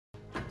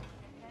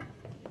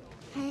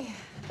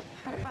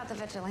about the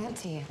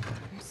vigilante.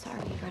 I'm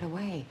sorry he got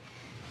away.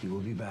 He will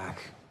be back,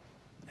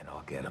 and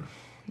I'll get him.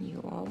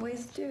 You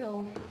always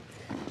do.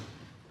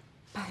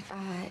 But,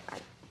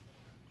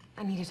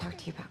 I need to talk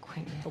to you about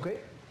Quentin. Okay.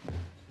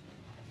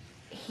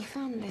 He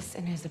found this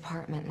in his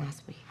apartment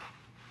last week.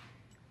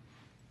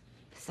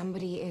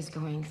 Somebody is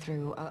going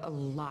through a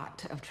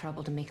lot of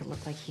trouble to make it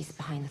look like he's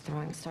behind the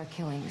Throwing Star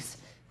killings.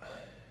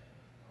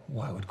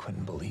 Why would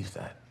Quentin believe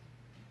that?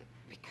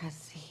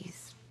 Because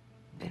he's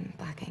been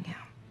blacking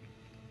out.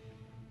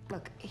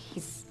 Look,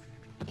 he's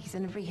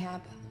in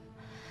rehab.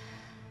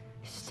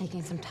 He's just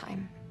taking some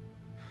time.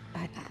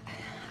 But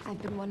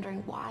I've been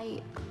wondering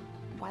why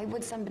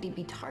would somebody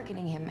be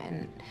targeting him?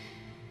 And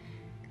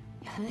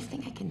the only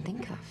thing I can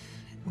think of.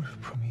 What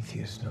if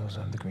Prometheus knows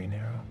I'm the Green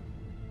Arrow?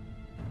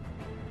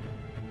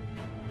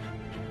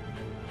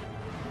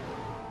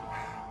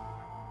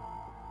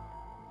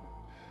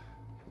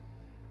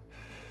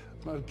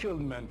 I've killed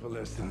men for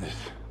less than this.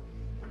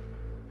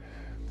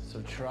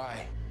 So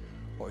try.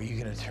 Or are you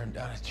gonna turn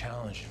down a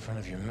challenge in front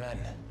of your men?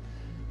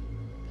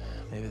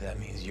 Maybe that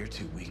means you're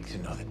too weak to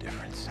know the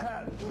difference.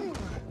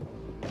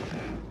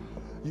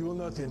 You will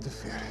not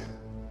interfere.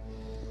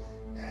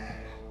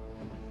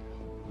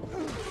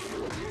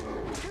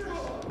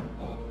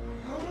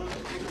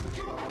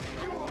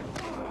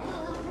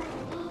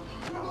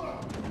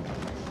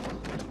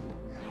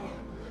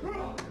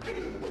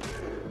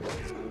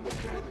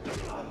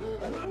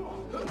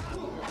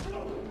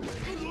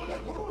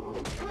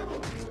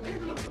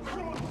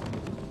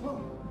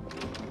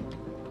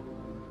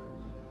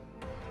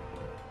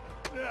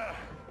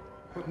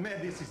 What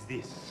madness is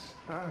this?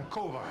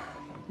 Kova,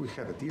 we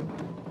had a deal.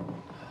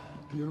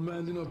 Your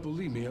man did not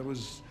believe me. I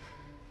was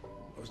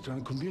trying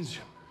to convince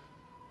him.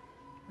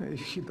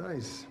 If he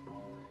dies,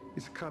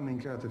 it's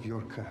coming out of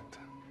your cut.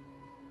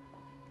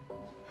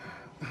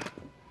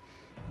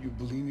 You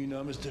believe me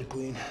now, Mr.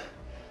 Queen?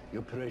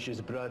 Your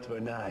precious brother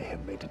and I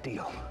have made a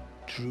deal.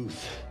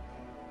 Truth.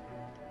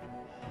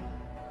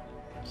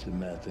 It's a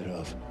matter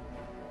of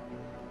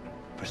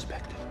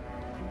perspective.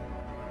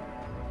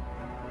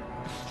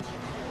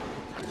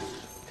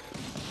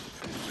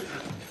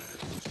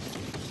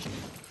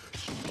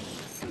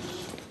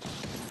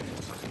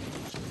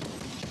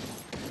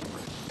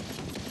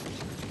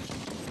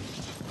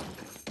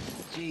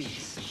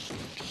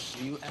 Jeez,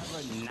 do you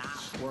ever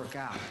not work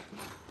out?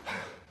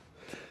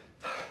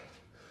 I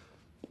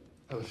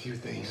have a few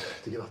things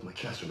to get off my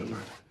chest, remember?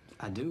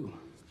 I do,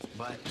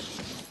 but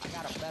I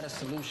got a better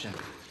solution.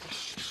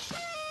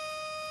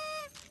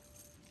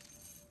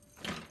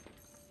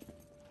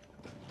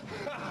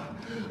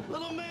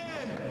 Little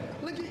man,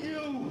 look at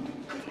you.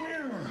 Come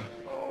here.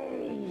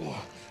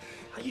 Oh,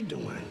 how you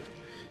doing?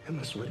 Am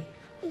I sweaty?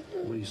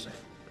 What do you say?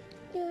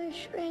 You're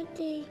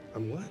sweaty.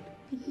 I'm what?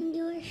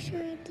 You're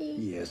sweaty.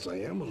 Yes, I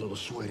am a little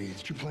sweaty.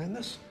 Did you plan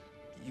this?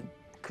 You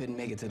couldn't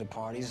make it to the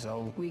party,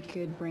 so... We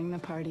could bring the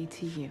party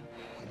to you.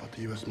 What about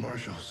the U.S.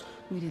 Marshals?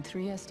 We did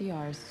 3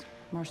 SDRs.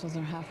 Marshals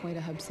are halfway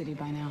to Hub City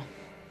by now.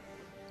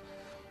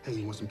 Hey,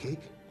 you want some cake?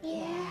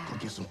 Yeah. Go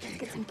get some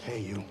cake. Hey,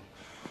 you.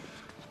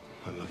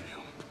 I love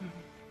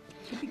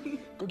you.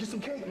 Go get some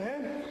cake,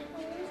 man.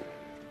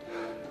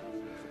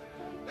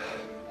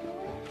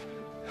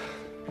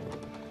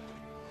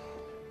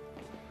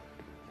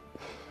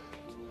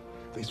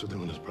 Thanks for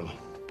doing this, brother.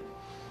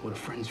 What are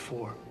friends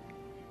for?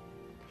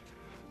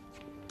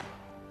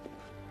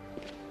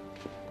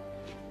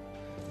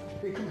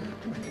 Hey, come here,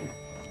 come here.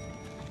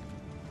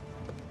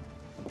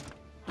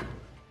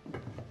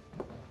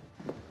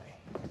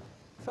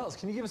 Fellas,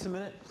 can you give us a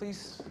minute,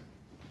 please?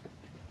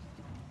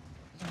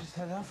 I just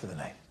headed out for the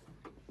night.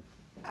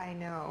 I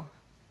know.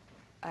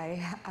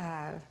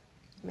 I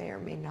may or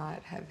may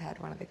not have had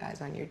one of the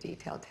guys on your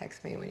detail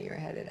text me when you were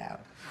headed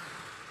out.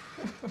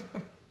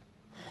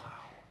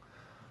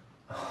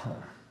 Wow.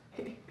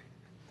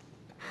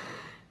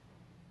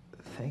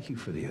 Thank you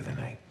for the other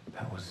night.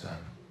 That was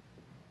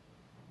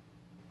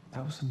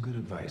some good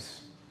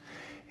advice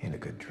and a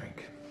good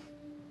drink.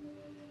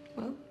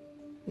 Well,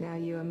 now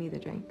you owe me the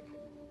drink.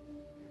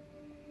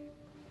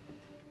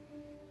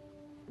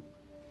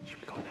 You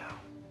should go now.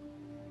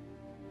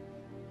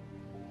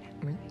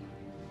 Really?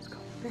 Let's go.